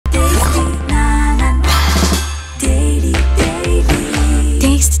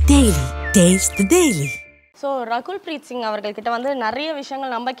Taste the Daily. So, Rakul Preet Singh அவர்கள்கிட்ட வந்து நிறைய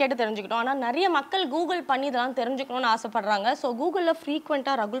விஷயங்கள் நம்ம கேட்டு தெரிஞ்சுக்கிட்டோம். ஆனா நிறைய மக்கள் கூகுள் பண்ணி இதெல்லாம் தெரிஞ்சுக்கணும்னு ஆசைப்படுறாங்க. So, கூகுள்ல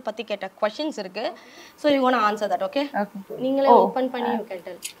frequent-ஆ ரகுல் பத்தி கேட்ட questions இருக்கு. So, you want to answer that, okay? Okay. நீங்களே open பண்ணி you can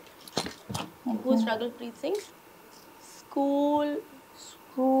tell. Who's Rakul Preet Singh? School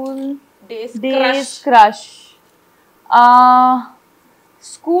days crush.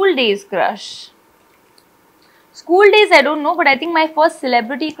 School days crush. School days, I don't know, but I think my first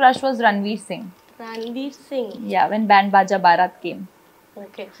celebrity crush was Ranveer Singh. Ranveer Singh. Yeah, when Band Baja Barat came.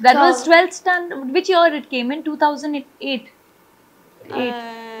 Okay. That was 12th standard. Which year it came in? 2008.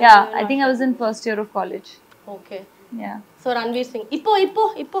 Yeah, I think I was in first year of college. Okay. Yeah. So, Ranveer Singh.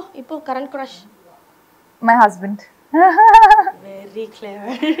 Ipo, current crush. My husband. Very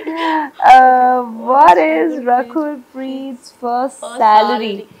clever. What is Rakul Preet's first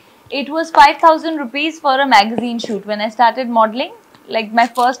salary? It was 5,000 rupees for a magazine shoot. When I started modeling, like my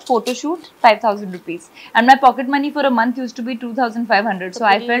first photo shoot, 5,000 rupees. And my pocket money for a month used to be 2,500. So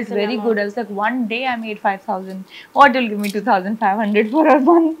I felt very good. I was like, one day I made 5,000. What will give me 2,500 for a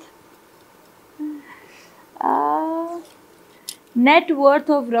month? Net worth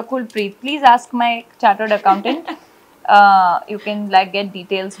of Rakul Preet. Please ask my chartered accountant. You can like get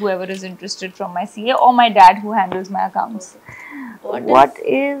details, whoever is interested, from my CA or my dad who handles my accounts. What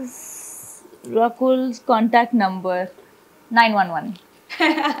is Rakul's contact number? 911.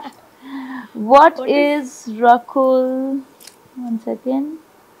 What is Rakul? One second.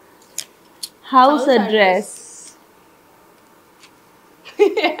 House address.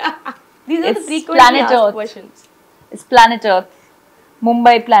 These are the frequently Planet asked Earth. questions. It's Planet Earth.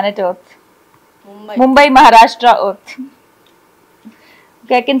 Mumbai Planet Earth. Mumbai Maharashtra Earth.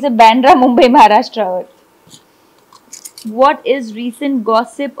 Okay, I can say Bandra Mumbai Maharashtra Earth. What is recent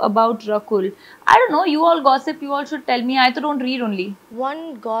gossip about Rakul? I don't know. You all gossip. You all should tell me. I don't read only. One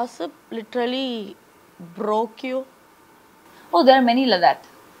gossip literally broke you. Oh, there are many like that.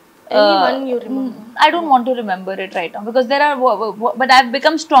 Anyone you remember? I don't want to remember it right now because there are. But I've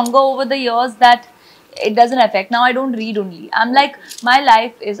become stronger over the years that it doesn't affect. Now I don't read only. I'm like, my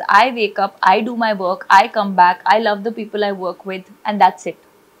life is I wake up, I do my work, I come back, I love the people I work with, and that's it.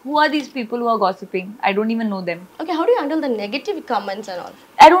 Who are these people who are gossiping? I don't even know them. Okay, how do you handle the negative comments and all?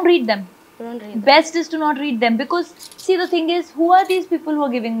 I don't read them. You don't read them. Best is to not read them because, see, the thing is, who are these people who are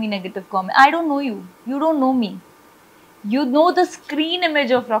giving me negative comments? I don't know you. You don't know me. You know the screen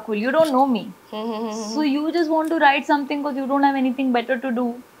image of Rakul. You don't know me. So you just want to write something because you don't have anything better to do.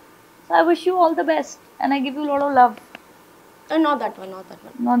 So I wish you all the best and I give you a lot of love. Not that one, not that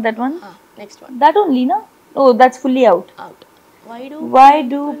one. Not that one? Next one. That only, no? Oh, that's fully out. Out. Why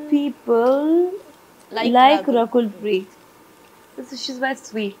do people like Rakul Preet? She's very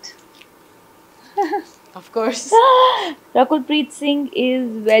sweet. Of course. Rakul Preet Singh is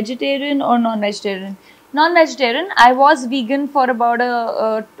vegetarian or non-vegetarian? Non-vegetarian. I was vegan for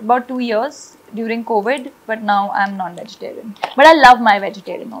about 2 years during COVID, but now I'm non-vegetarian. But I love my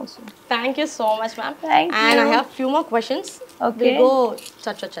vegetarian also. Thank you so much, ma'am. Thank you. And I have few more questions. Okay. We'll go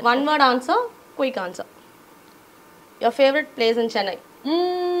chat. One word answer, quick answer. Your favorite place in Chennai?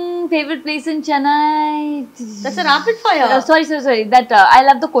 Favorite place in Chennai? That's a rapid fire. Sorry. That I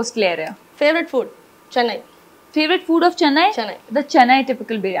love the coastal area. Favorite food? Chennai. Favorite food of Chennai? Chennai. The Chennai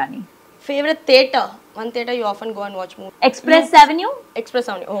typical biryani. Favorite theatre? One theatre you often go and watch movies. Express Avenue? Express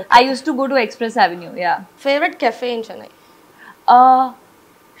Avenue. Oh. I used to go to Express Avenue, yeah. Favorite cafe in Chennai?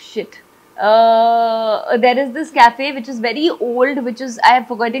 Shit. There is this cafe which is very old, which is, I am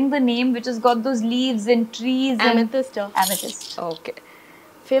forgetting the name, which has got those leaves and trees. Amethyst. Amethyst. Okay.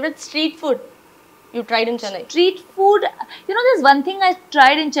 Favorite street food you tried in Chennai? Street food, you know, there's one thing I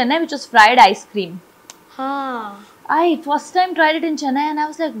tried in Chennai which was fried ice cream. I first time tried it in Chennai and I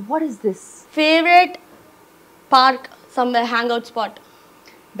was like, what is this? Favorite park, somewhere hangout spot?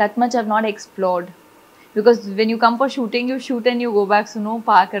 That much I've not explored. Because when you come for shooting, you shoot and you go back, so no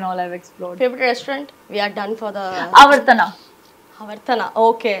park and all I've explored. Favorite restaurant? We are done for the... Avartana.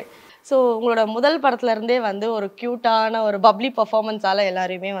 Okay. So உங்களோட முதல் படத்துல இருந்தே வந்து ஒரு க்யூட்டான ஒரு bubbly பர்ஃபார்மன்ஸால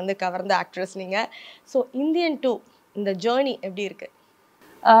எல்லாரையுமே வந்து கவர்ந்த ஆக்ட்ரஸ் நீங்கள். ஸோ இந்தியன் 2 இந்த ஜேர்னி எப்படி இருக்கு?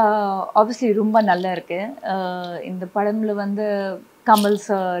 ஆப்வியஸ்லி ரொம்ப நல்லா இருக்கு. இந்த படம்ல வந்து Kamal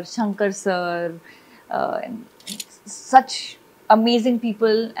sir, Shankar sir, such amazing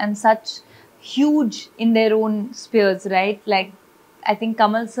people and such huge in their own spheres, right? Like I think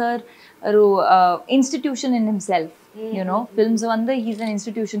Kamal sir institution in himself. You know, films vanda, he's an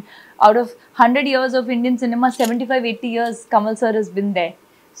institution. Out of 100 years of Indian cinema, 75-80 years Kamal sir has been there.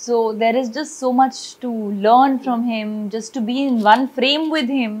 So there is just so much to learn from him. Just to be in one frame with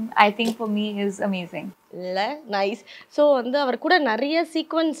him, I think for me is amazing. இல்ல nice. So வந்து அவர் கூட நிறைய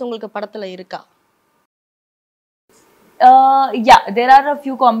sequence உங்களுக்கு படத்துல இருக்கா? Yeah, there are a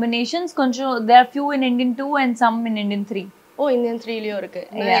few combinations. There are few in Indian 2 and some in Indian 3. O Indian 3லயும் இருக்கு.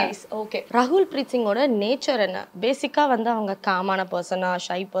 Nice. Okay. ராகுல் breath சிங்கோட nature என்ன? பேசிக்கா வந்து அவங்க காமான பர்சனா,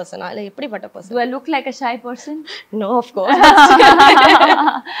 ஷை பர்சனா, இல்ல எப்படிப்பட்ட person? Do I look like a shy person? No, of course.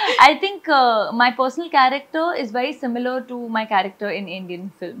 I think my personal character is very similar to my character in Indian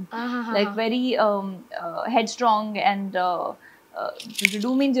film. Like very headstrong and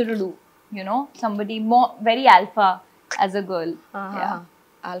do means do, you know, somebody more very alpha as a girl. Yeah.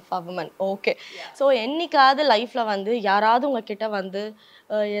 Alpha woman. Okay. So என்னைக்காவது லைஃப்ல வந்து யாராவது உங்ககிட்ட வந்து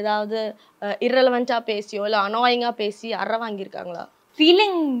ஏதாவது irrelevant-ஆ பேசியோ இல்லை அனாயிங்காக பேசி அற வாங்கியிருக்காங்களா?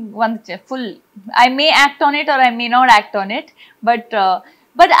 Feeling வந்துச்சு full. I may act on it or I may not act on it, but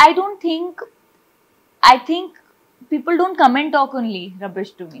I don't think. I think people don't come and talk only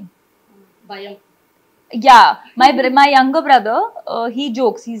rubbish to me. பயம். Yeah, my younger brother, he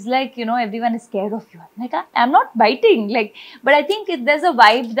jokes. He's like, you know, everyone is scared of you. I'm like, I'm not biting. Like, but I think there's a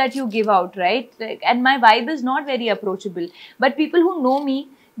vibe that you give out, right? Like, and my vibe is not very approachable. But people who know me,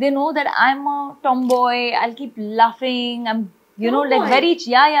 they know that I'm a tomboy. I'll keep laughing. I'm, you know, like very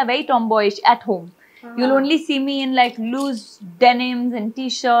very tomboyish at home. You'll only see me in like loose denims and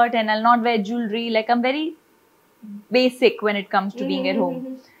t-shirt, and I'll not wear jewelry. Like, I'm very basic when it comes to being at home.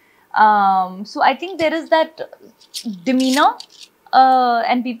 So I think there is that demeanor,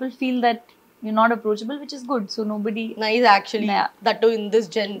 and people feel that you're not approachable, which is good. So nobody. Nice actually. That too in this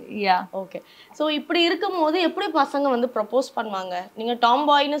gen. Yeah. Okay. So இப்படி இருக்கும்போது எப்படி பசங்க வந்து propose பண்ணுவாங்க? நீங்க Tom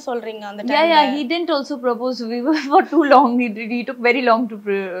பாய்னு சொல்றீங்க அந்த டைம்ல. Yeah, he didn't also propose. We were for too long. He took very long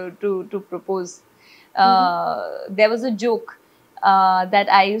to propose. There was a joke that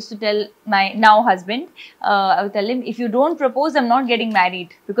I used to tell my now husband. I would tell him, if you don't propose, I'm not getting married,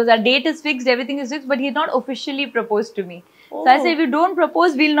 because our date is fixed, everything is fixed, but he's not officially proposed to me. So I say, if you don't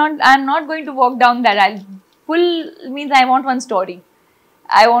propose, I'm not going to walk down that aisle. Full means I want one story.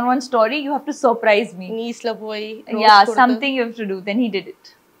 I want one story. You have to surprise me. நீஸ்ல போய் something you have to do. Then he did it.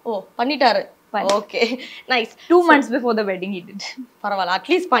 ஓ பண்ணிட்டாரு. Okay nice. 2 months before the wedding he did. பரவாயில்ல,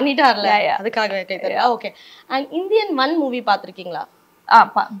 at least பண்ணிட்டார்ல, அதுக்காக கேட்டேன். Okay. And Indian 1 movie பாத்திருக்கீங்களா?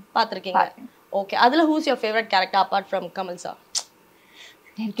 பாத்திருக்கீங்க. Okay. அதுல who's your favorite character apart from Kamal sir?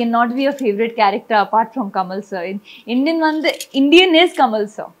 There cannot be a favorite character apart from Kamal sir. In Indian is Kamal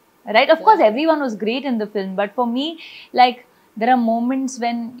sir, right? Of course everyone was great in the film, but for me, like, there are moments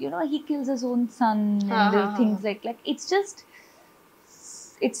when, you know, he kills his own son and things like it's just,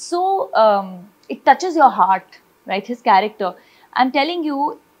 it's so it touches your heart, right? His character. I'm telling you,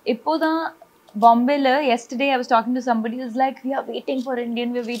 ipoda Bombay la, yesterday I was talking to somebody who's like, we are waiting for Indian,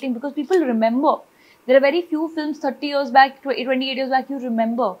 we're waiting, because people remember. There are very few films 30 years back, 28 years back, you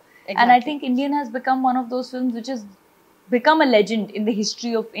remember. Exactly. And I think Indian has become one of those films which has become a legend in the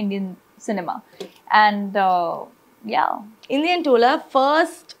history of Indian cinema. And yeah. Indian 2 la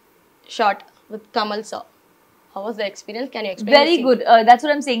first shot with Kamal sir. How was the experience? Can you explain? Very good. That's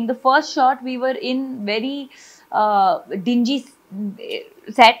what I'm saying. The first shot, we were in very dingy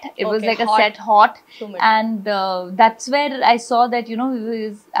set. It was like hot. A set, hot. And that's where I saw that, you know,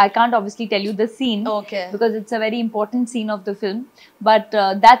 I can't obviously tell you the scene. Okay. Because it's a very important scene of the film. But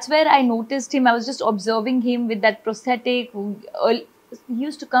that's where I noticed him. I was just observing him with that prosthetic. He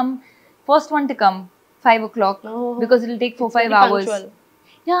used to come, first one to come, 5 o'clock. Oh, because it'll take 4-5 hours. Punctual.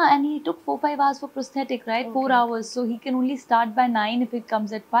 Yeah, and he took 4-5 hours for prosthetic, right? Okay. 4 hours. So he can only start by 9 if it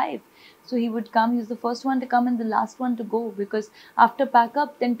comes at 5. So he would come, he's the first one to come and the last one to go, because after pack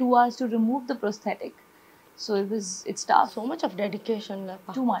up, then 2 hours to remove the prosthetic. So it's tough. So much of dedication.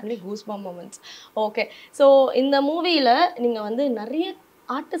 Too much. Really goosebump moments. Okay. So in the movie la, நீங்க வந்து நிறைய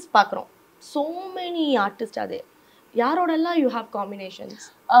artist பார்க்குறோம். So many artists are there. யாரோடெல்லாம் you have combinations?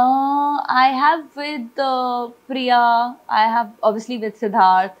 I have with Priya. I have obviously with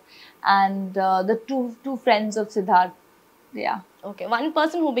Siddharth, and the two friends of Siddharth. Yeah. Okay. One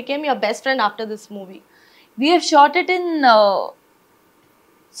person who became your best friend after this movie. We have shot it in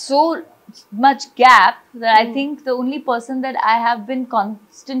so much gap that I think the only person that I have been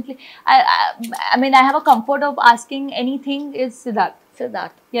constantly, I mean, I have a comfort of asking anything is Siddharth.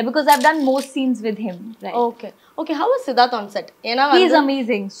 Yeah, because I've done most scenes with him. Right. Okay. Okay. How was Siddharth on set? He's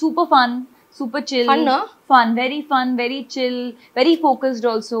amazing. Super fun. super chill. Fun, no? Fun, very chill, very focused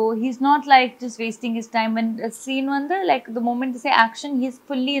also. He's not like just wasting his time. When a scene wanda, like the moment they say action, he's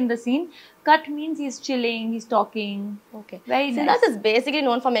fully in the scene. Cut means he's chilling, he's talking. Okay. Very nice. Siddharth is basically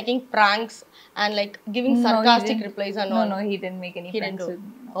known for making pranks and like giving sarcastic replies and all. No, he didn't make any pranks with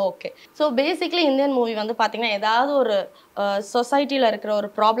me. Okay. So basically Indian movie வந்து பாத்தீங்கன்னா ஏதாவது ஒரு சொசைட்டில இருக்கிற ஒரு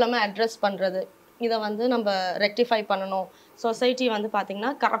ப்ராப்ளமை address பண்றது, இதை வந்து நம்ம ரெக்டிஃபை பண்ணணும், சொசைட்டி வந்து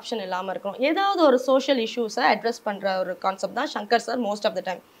பார்த்தீங்கன்னா கரப்ஷன் இல்லாமல் இருக்கணும், ஏதாவது ஒரு சோஷியல் இஷ்யூஸை அட்ரஸ் பண்ணுற ஒரு கான்செப்ட் தான் Shankar sir most of the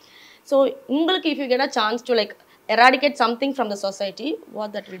time. So உங்களுக்கு if you get a chance to like eradicate something from the society, what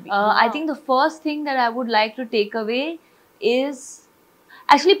that will be? I think the first thing that I would like to take away is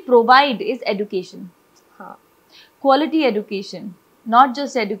actually provide is education. Quality education, not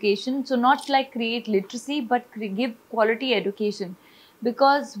just education. So not like create literacy, but give quality education.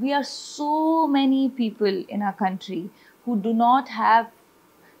 Because we are so many people in our country who do not have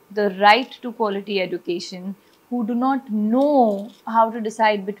the right to quality education, who do not know how to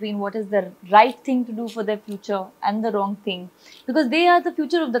decide between what is the right thing to do for their future and the wrong thing. Because they are the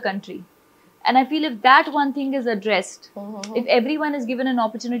future of the country. And I feel if that one thing is addressed, if everyone is given an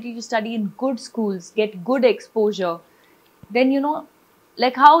opportunity to study in good schools, get good exposure, then you know,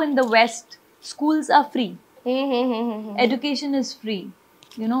 like how in the West, schools are free. Education is free.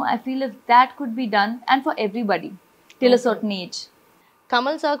 You know, I feel if that could be done, and for everybody, till a certain age.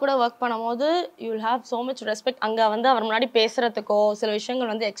 Kamal sir கூட work பண்ணும்போது you will have so much respect. அங்கே வந்து அவர் முன்னாடி பேசுகிறதுக்கோ சில விஷயங்கள்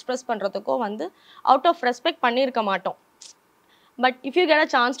வந்து express பண்ணுறதுக்கோ வந்து அவுட் ஆஃப் ரெஸ்பெக்ட் பண்ணியிருக்க மாட்டோம். But if you get a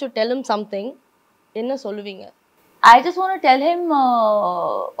chance to tell him something, என்ன சொல்லுவீங்க? I just want to tell him,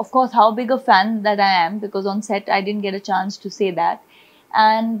 of course, how big a fan that I am, because on set I didn't get a chance to say that.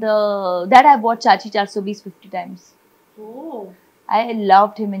 And that I've watched Chachi 420 50 times. Oh. I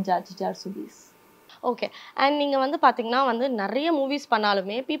loved him in Chachi 420. Okay. And நீங்கள் வந்து பார்த்தீங்கன்னா வந்து நிறைய movies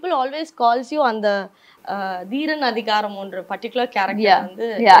பண்ணாலுமே people always calls you அந்த தீரன் அதிகாரம் ஒன்று particular character வந்து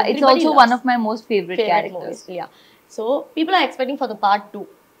it's also one of my most favorite characters. Yeah. So people are expecting for the part 2.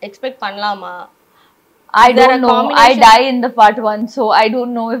 Expect பண்ணலாமா? I don't know. I die in the part 1, so I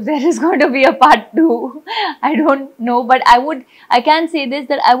don't know if there is going to be a part 2. I don't know, but I can say this,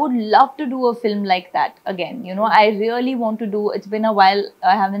 that I would love to do a film like that again. You know, I really want to do. It's been a while.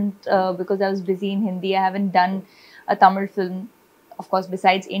 I haven't because I was busy in Hindi. I haven't done a Tamil film, of course,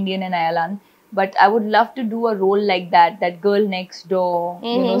 besides Indian and Ayalan. But I would love to do a role like that. That girl next door.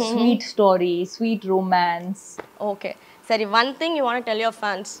 You know, sweet story, sweet romance. Okay. Sorry, one thing you want to tell your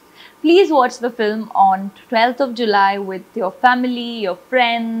fans. Please watch the film on 12th of July with your family, your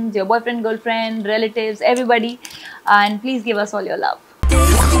friends, your boyfriend, girlfriend, relatives, everybody. And please give us all your love.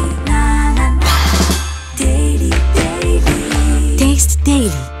 Taste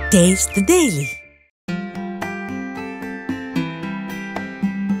the Daily.